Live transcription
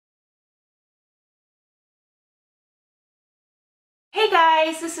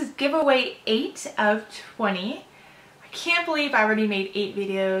guys, this is giveaway 8 of 20. I can't believe I already made 8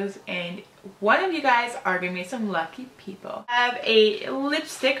 videos and one of you guys are going to be some lucky people. I have a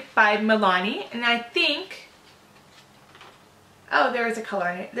lipstick by Milani and I think, oh, there is a color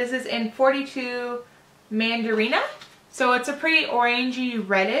in it. This is in 42 Mandarina. So it's a pretty orangey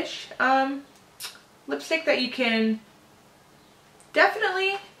reddish lipstick that you can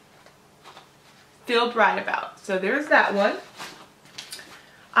definitely feel bright about. So there's that one.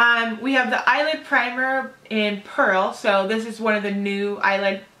 We have the eyelid primer in Pearl. So this is one of the new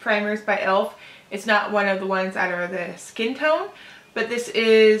eyelid primers by e.l.f. It's not one of the ones that are the skin tone, but this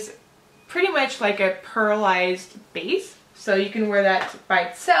is pretty much like a pearlized base. So you can wear that by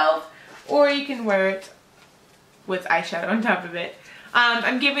itself or you can wear it with eyeshadow on top of it.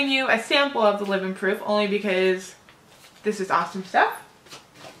 I'm giving you a sample of the Living Proof only because this is awesome stuff.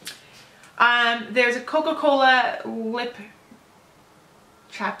 There's a Coca-Cola lip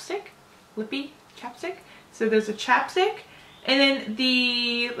chapstick, lippy chapstick. So there's a chapstick, and then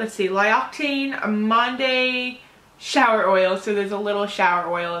the, let's see, L'Occitane Amande shower oil. So there's a little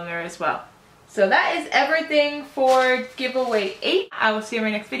shower oil in there as well. So that is everything for giveaway 8. I will see you in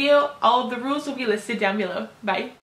my next video. All of the rules will be listed down below. Bye.